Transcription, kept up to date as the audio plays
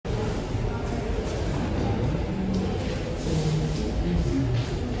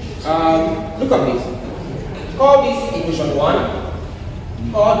Look at this. Call this equation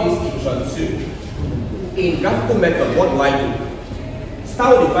 1. Call this equation 2. In graphical method, what do I do?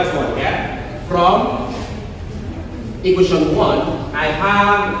 Start with the first one, yeah? From equation 1, I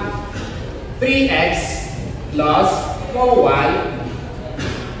have 3x plus 4y.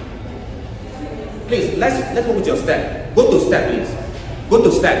 Please, let's go with your step. Go to step, please. Go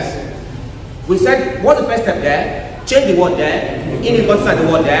to steps. We said, what's the first step there? Change the word there, inside the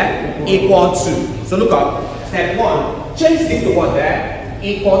word there, equal to. So look up, step 1, change this to what there,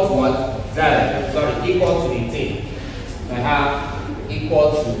 equal to what? 0. Sorry, equal to 18. I have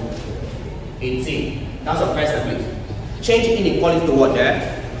equal to 18. That's the first step, please. Change inequality to what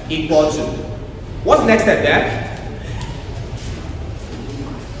there, equal to. What's the next step there?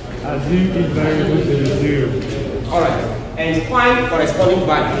 Assume each variable to 0. Alright, and find corresponding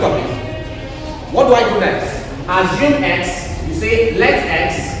value. Look at this. What do I do next? Assume x, you say let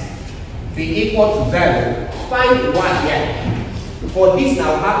x be equal to 0. Find y here. For this, I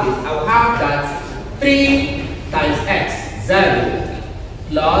will have that 3 times x, 0,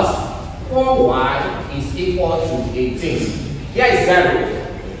 plus 4y is equal to 18. Here is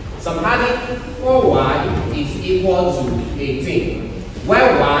 0. So I'm having 4y is equal to 18.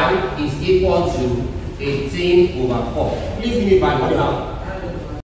 Where y is equal to 18 over 4. Please give me value now.